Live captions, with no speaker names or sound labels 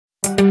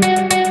Hello,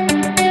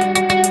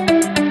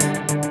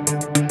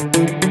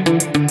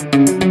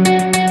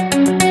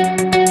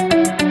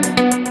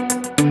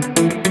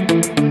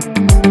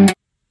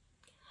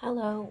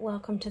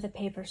 welcome to the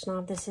Paper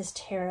Snob. This is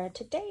Tara.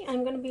 Today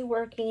I'm going to be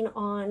working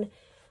on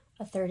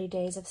a 30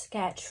 days of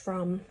sketch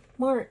from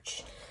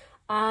March.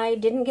 I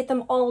didn't get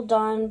them all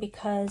done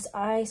because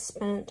I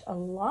spent a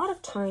lot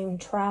of time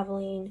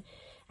traveling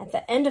at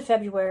the end of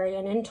February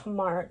and into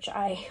March.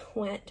 I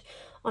went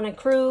on a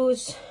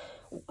cruise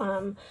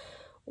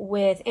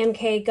with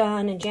MK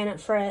Gunn and Janet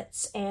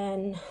Fritz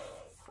and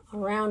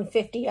around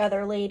 50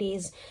 other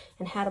ladies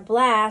and had a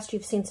blast.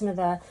 You've seen some of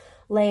the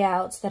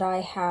layouts that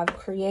I have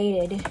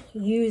created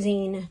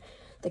using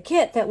the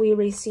kit that we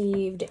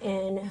received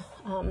in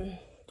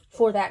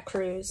for that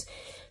cruise.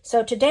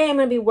 So today I'm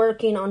going to be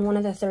working on one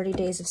of the 30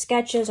 days of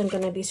sketches. I'm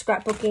going to be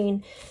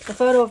scrapbooking the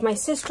photo of my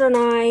sister and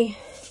I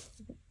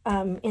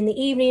in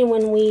the evening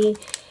when we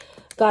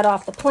got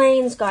off the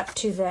planes, got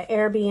to the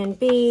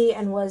Airbnb,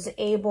 and was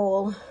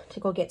able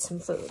to go get some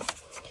food.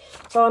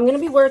 So I'm going to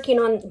be working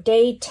on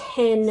day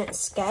 10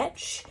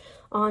 sketch.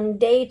 On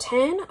day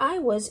 10, I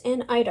was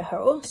in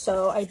Idaho,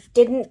 so I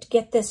didn't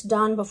get this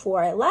done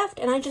before I left,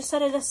 and I just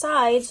set it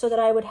aside so that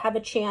I would have a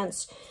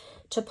chance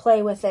to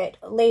play with it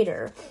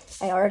later.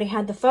 I already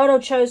had the photo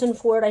chosen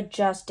for it, I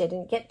just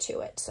didn't get to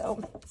it.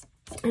 So,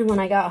 and when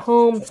I got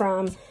home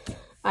from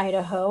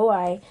Idaho,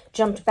 I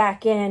jumped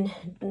back in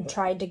and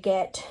tried to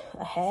get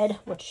ahead,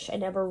 which I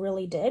never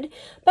really did,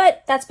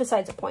 but that's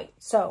besides the point.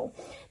 So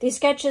these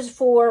sketches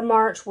for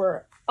March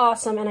were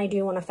awesome, and I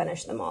do want to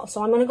finish them all.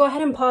 So I'm going to go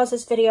ahead and pause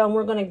this video and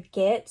we're going to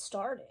get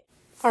started.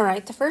 All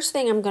right, the first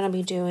thing I'm going to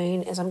be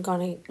doing is I'm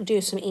going to do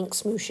some ink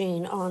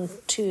smooshing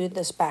onto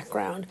this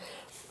background.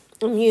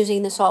 I'm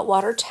using the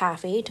saltwater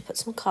taffy to put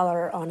some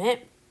color on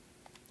it.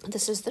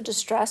 This is the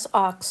Distress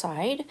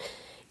Oxide,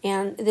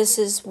 and this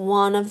is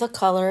one of the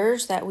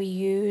colors that we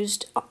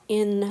used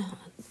in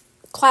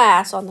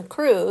class on the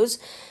cruise,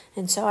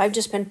 and so I've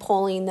just been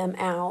pulling them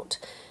out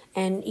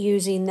and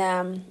using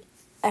them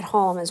at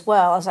home as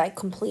well as I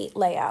complete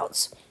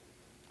layouts.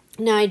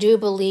 Now, I do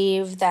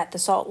believe that the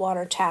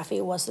saltwater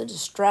taffy was the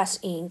Distress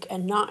ink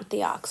and not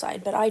the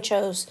oxide, but I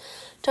chose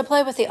to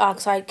play with the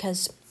oxide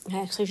because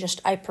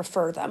I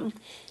prefer them.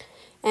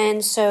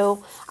 And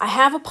so I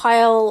have a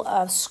pile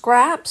of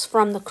scraps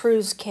from the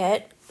cruise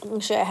kit.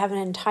 Actually, I have an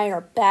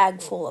entire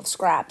bag full of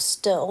scraps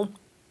still.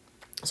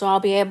 So I'll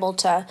be able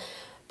to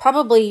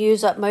probably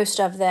use up most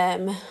of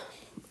them,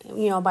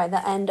 you know, by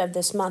the end of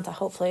this month.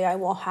 Hopefully I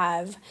will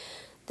have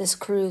this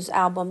cruise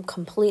album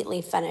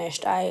completely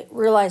finished. I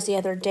realized the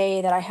other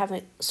day that I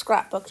haven't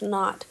scrapbooked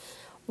not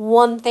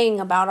one thing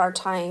about our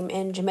time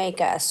in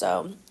Jamaica,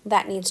 so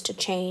that needs to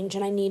change,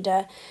 and I need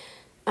to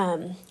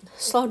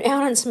slow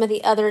down on some of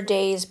the other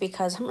days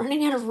because I'm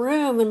running out of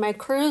room in my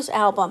cruise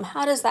album.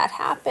 How does that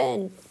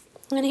happen?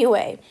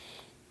 Anyway,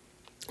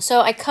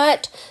 so I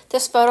cut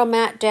this photo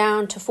mat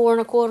down to 4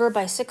 1/4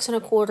 by 6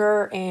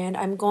 1/4, and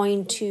I'm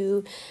going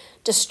to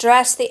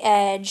distress the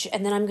edge,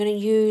 and then I'm going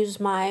to use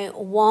my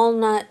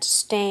walnut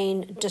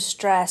stain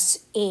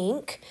distress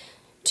ink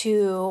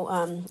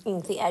to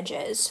ink the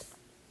edges.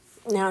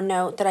 Now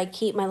note that I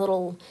keep my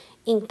little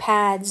ink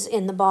pads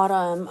in the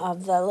bottom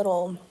of the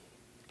little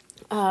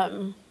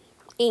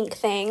ink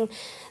thing.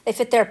 They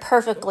fit there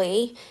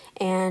perfectly,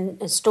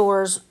 and it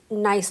stores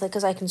nicely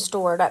because I can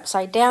store it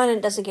upside down and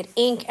it doesn't get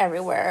ink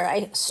everywhere.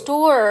 I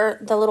store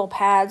the little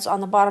pads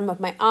on the bottom of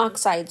my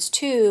oxides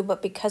too,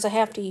 but because I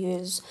have to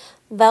use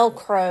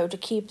Velcro to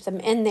keep them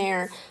in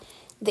there,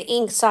 the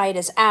ink side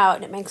is out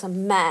and it makes a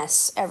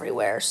mess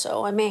everywhere.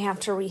 So I may have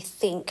to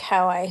rethink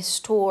how I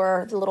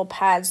store the little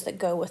pads that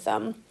go with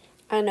them.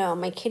 I know,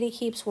 my kitty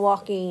keeps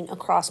walking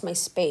across my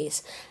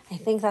space. I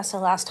think that's the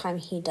last time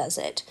he does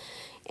it.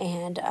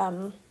 And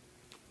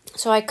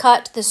so I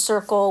cut this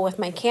circle with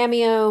my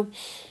Cameo,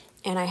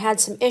 and I had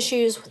some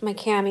issues with my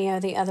Cameo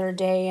the other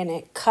day, and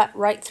it cut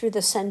right through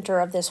the center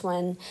of this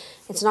one.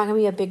 It's not going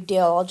to be a big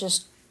deal. I'll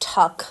just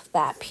tuck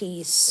that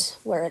piece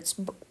where it's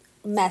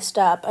messed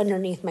up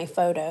underneath my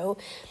photo.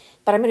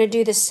 But I'm going to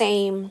do the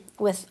same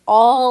with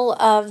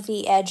all of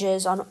the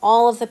edges on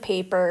all of the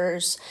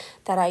papers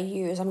that I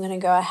use. I'm going to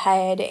go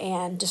ahead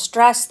and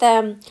distress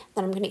them.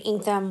 Then I'm going to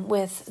ink them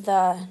with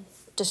the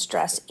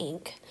Distress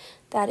ink.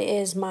 That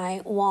is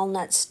my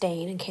walnut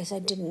stain, in case I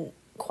didn't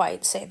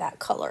quite say that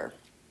color.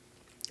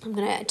 I'm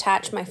going to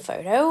attach my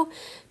photo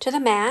to the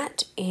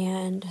mat,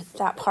 and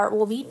that part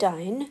will be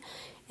done.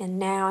 And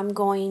now I'm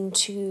going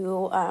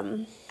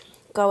to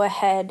go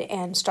ahead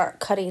and start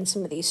cutting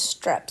some of these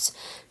strips.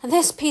 Now,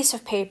 this piece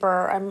of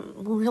paper I'm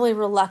really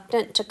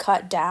reluctant to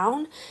cut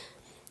down,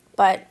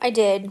 but I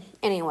did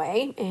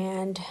anyway,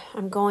 and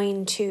I'm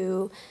going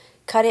to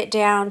cut it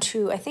down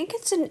to, I think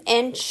it's 1.5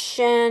 inches,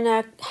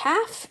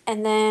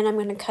 and then I'm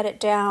going to cut it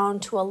down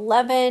to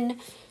 11,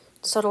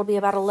 so it'll be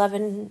about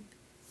 11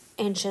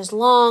 inches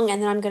long,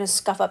 and then I'm going to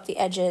scuff up the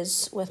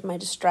edges with my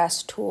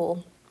distress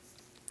tool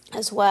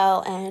as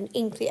well and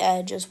ink the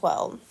edge as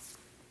well.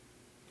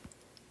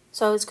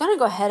 So I was going to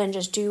go ahead and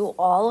just do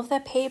all of the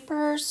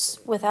papers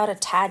without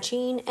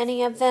attaching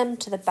any of them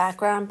to the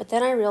background, but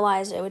then I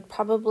realized it would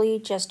probably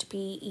just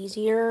be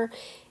easier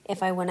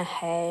if I went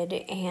ahead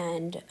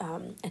and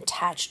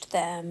attached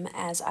them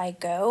as I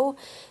go.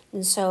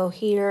 And so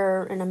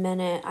here in a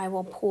minute I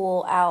will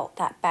pull out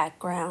that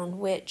background,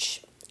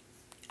 which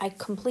I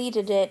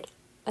completed it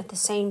at the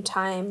same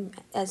time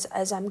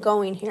as I'm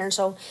going here.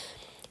 So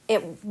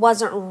it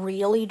wasn't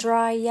really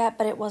dry yet,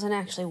 but it wasn't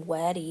actually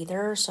wet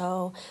either.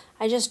 So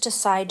I just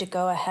decided to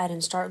go ahead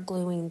and start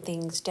gluing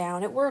things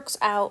down. It works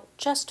out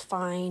just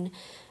fine.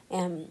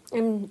 And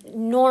I'm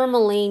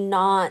normally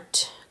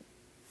not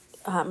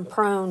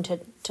prone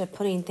to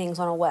putting things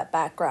on a wet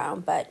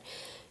background, but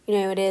you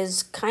know, it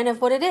is kind of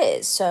what it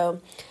is.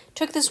 So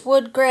took this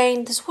wood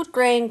grain. This wood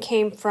grain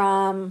came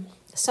from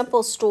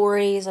Simple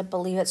Stories. I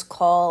believe it's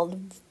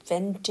called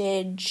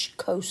Vintage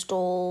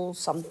Coastal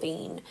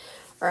something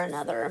or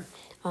another.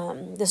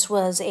 This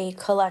was a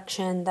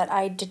collection that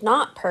I did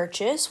not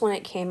purchase when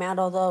it came out,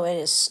 although it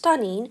is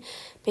stunning,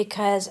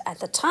 because at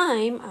the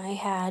time I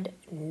had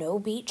no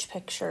beach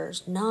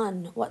pictures,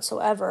 none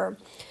whatsoever.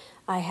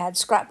 I had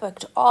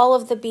scrapbooked all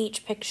of the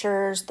beach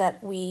pictures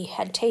that we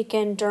had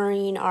taken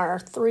during our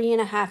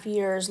 3.5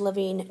 years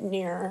living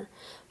near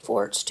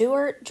Fort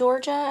Stewart,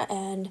 Georgia,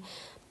 and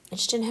I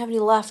just didn't have any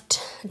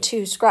left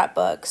to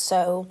scrapbook,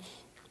 so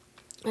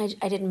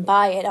I didn't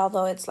buy it,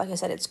 although it's, like I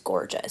said, it's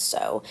gorgeous.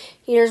 So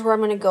here's where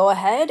I'm going to go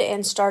ahead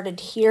and start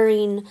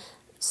adhering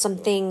some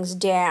things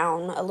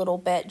down a little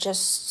bit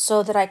just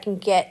so that I can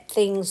get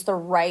things the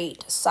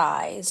right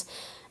size.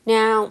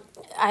 Now,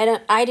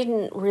 I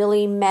didn't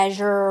really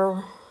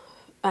measure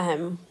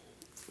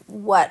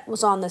what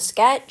was on the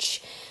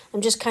sketch.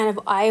 I'm just kind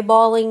of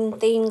eyeballing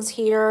things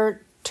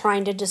here,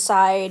 trying to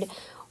decide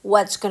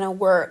what's going to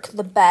work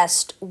the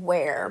best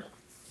where.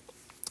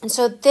 And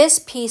so this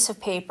piece of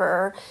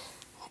paper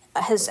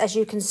has, as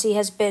you can see,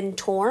 has been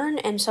torn,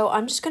 and so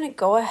I'm just going to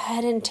go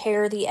ahead and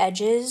tear the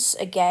edges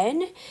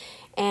again,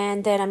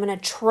 and then I'm going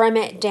to trim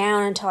it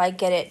down until I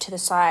get it to the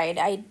side.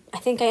 I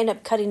think I end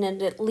up cutting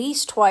it at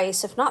least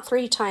twice, if not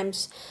 3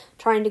 times,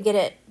 trying to get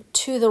it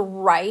to the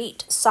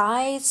right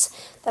size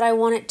that I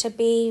want it to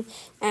be.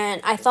 And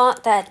I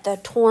thought that the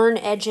torn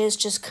edges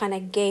just kind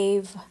of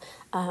gave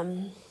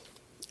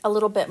a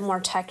little bit more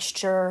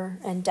texture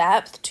and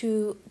depth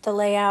to the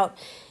layout,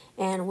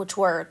 and which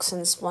works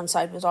since one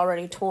side was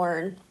already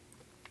torn.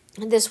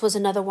 And this was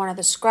another one of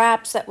the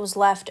scraps that was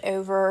left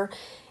over,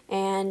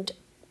 and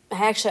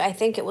actually I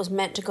think it was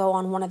meant to go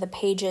on one of the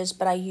pages,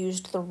 but I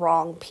used the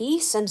wrong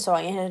piece, and so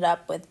I ended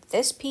up with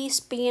this piece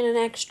being an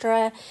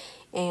extra.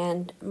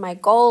 And my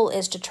goal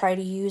is to try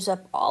to use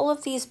up all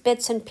of these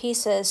bits and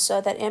pieces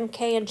so that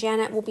MK and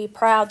Janet will be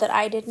proud that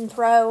I didn't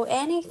throw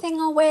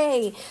anything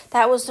away.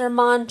 That was their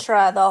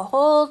mantra the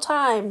whole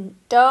time.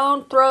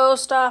 Don't throw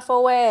stuff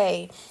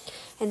away.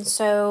 And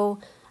so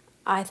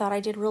I thought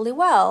I did really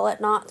well at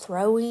not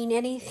throwing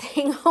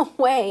anything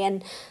away.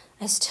 And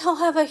I still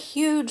have a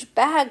huge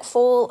bag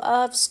full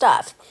of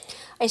stuff.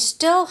 I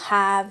still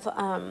have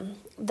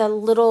the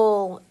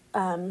little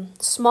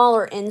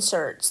smaller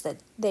inserts that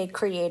they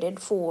created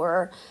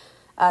for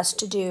us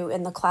to do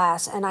in the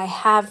class, and I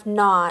have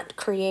not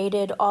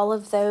created all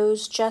of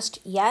those just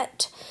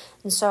yet,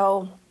 and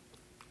so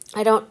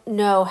I don't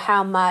know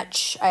how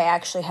much I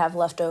actually have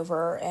left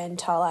over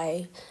until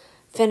I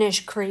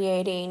finish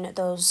creating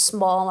those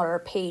smaller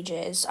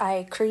pages.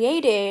 I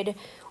created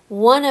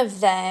one of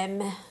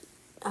them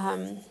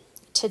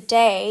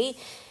today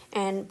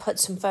and put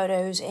some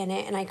photos in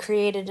it, and I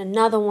created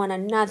another one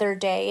another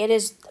day. It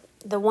is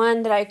the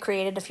one that I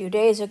created a few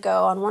days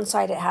ago. On one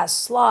side it has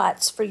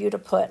slots for you to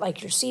put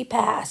like your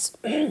CPAS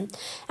and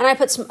I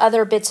put some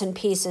other bits and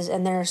pieces,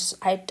 and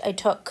I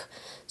took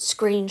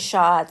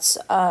screenshots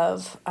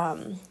of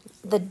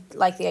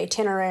the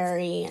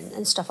itinerary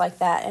and stuff like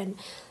that, and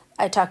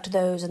I tucked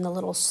those in the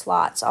little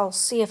slots. I'll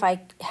see if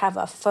I have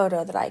a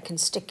photo that I can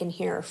stick in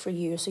here for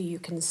you so you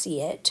can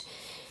see it.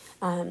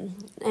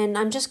 And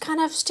I'm just kind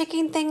of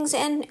sticking things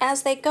in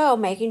as they go,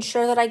 making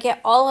sure that I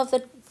get all of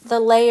the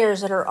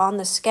layers that are on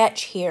the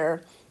sketch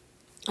here.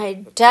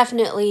 I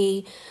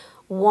definitely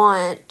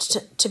want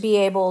to be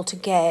able to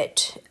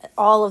get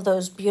all of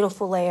those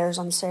beautiful layers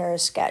on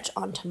Sarah's sketch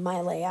onto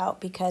my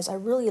layout because I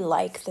really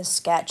like this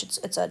sketch.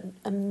 It's an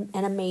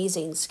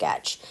amazing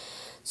sketch.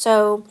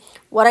 So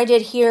what I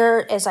did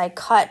here is I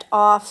cut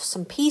off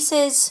some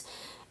pieces,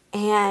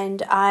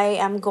 and I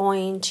am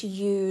going to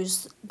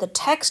use the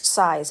text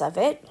side of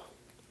it,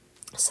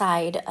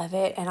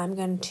 and I'm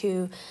going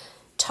to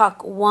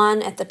tuck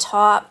one at the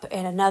top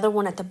and another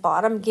one at the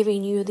bottom,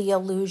 giving you the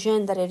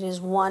illusion that it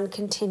is one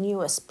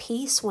continuous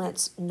piece when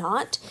it's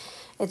not.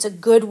 It's a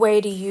good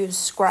way to use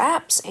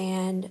scraps,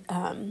 and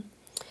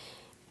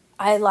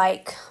I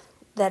like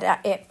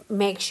that it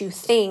makes you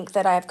think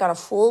that I've got a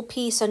full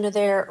piece under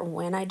there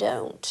when I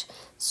don't.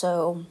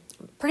 So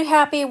I'm pretty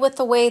happy with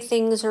the way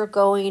things are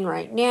going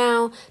right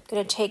now. I'm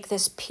going to take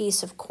this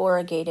piece of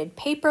corrugated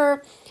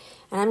paper,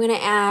 and I'm going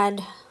to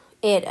add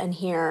it in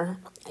here.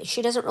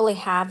 She doesn't really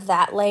have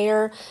that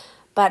layer,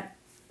 but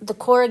the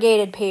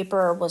corrugated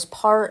paper was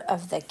part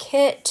of the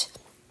kit,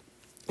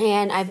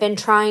 and I've been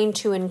trying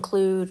to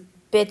include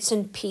bits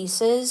and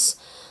pieces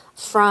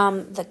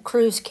from the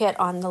cruise kit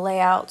on the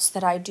layouts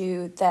that I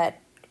do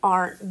that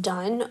aren't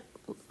done.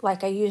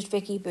 Like I used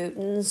Vicky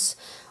Bouton's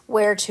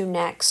Where to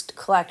Next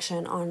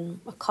collection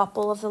on a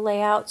couple of the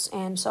layouts,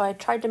 and so I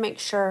tried to make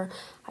sure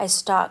I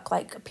stuck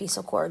like a piece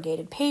of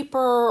corrugated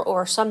paper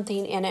or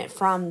something in it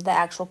from the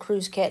actual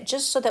cruise kit,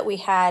 just so that we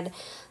had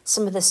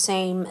some of the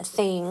same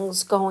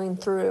things going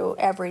through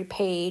every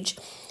page.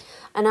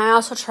 And I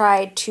also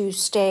tried to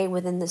stay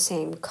within the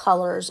same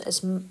colors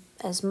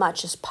as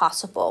much as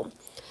possible.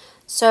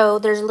 So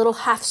there's a little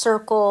half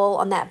circle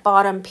on that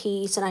bottom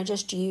piece, and I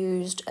just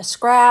used a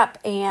scrap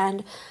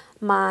and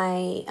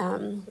my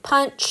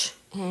punch,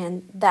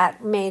 and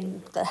that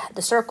made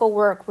the circle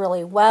work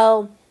really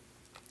well.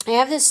 I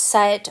have this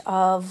set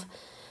of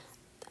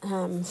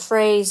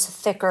phrase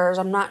thickers.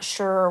 I'm not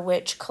sure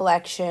which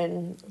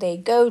collection they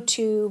go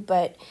to,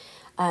 but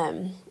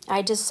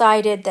I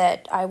decided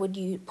that I would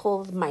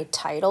pull my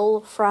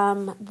title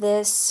from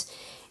this,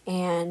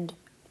 and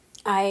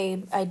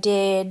I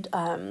did,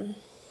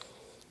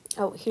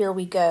 oh, here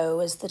we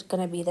go, is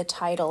going to be the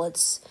title.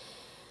 It's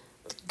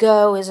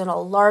go is in a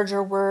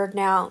larger word.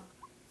 Now,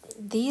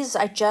 these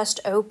I just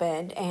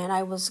opened, and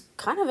I was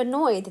kind of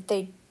annoyed that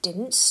they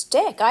didn't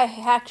stick. I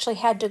actually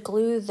had to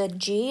glue the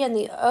G and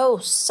the O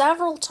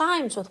several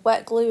times with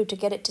wet glue to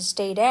get it to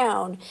stay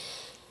down.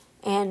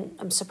 And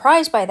I'm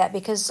surprised by that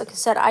because, like I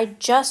said, I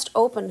just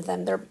opened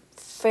them. They're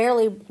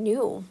fairly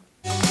new.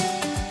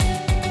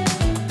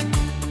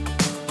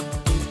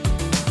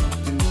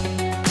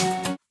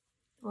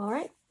 All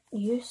right,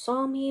 you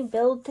saw me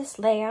build this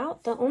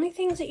layout. The only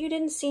things that you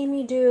didn't see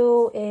me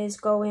do is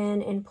go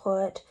in and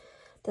put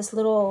this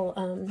little,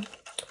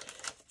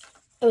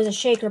 it was a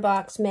shaker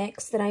box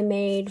mix that I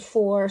made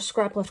for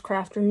Scraplift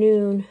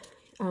Crafternoon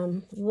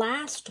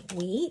last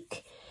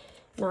week.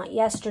 Not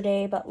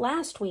yesterday, but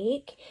last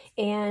week.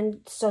 And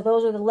so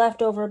those are the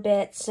leftover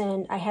bits,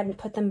 and I hadn't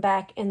put them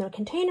back in their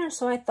container,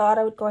 so I thought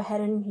I would go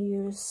ahead and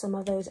use some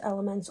of those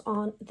elements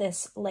on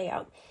this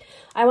layout.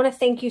 I want to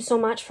thank you so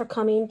much for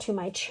coming to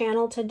my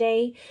channel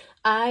today.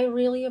 I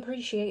really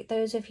appreciate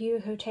those of you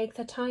who take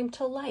the time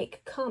to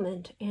like,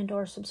 comment, and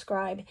or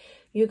subscribe.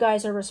 You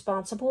guys are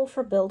responsible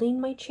for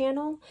building my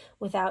channel.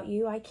 Without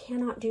you, I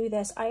cannot do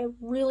this. I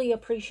really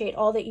appreciate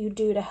all that you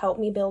do to help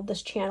me build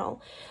this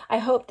channel. I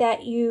hope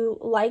that you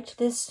liked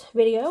this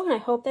video, and I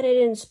hope that it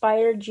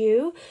inspired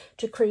you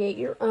to create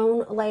your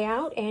own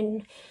layout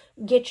and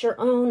get your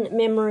own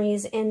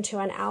memories into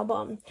an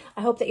album.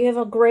 I hope that you have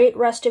a great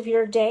rest of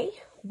your day.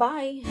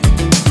 Bye.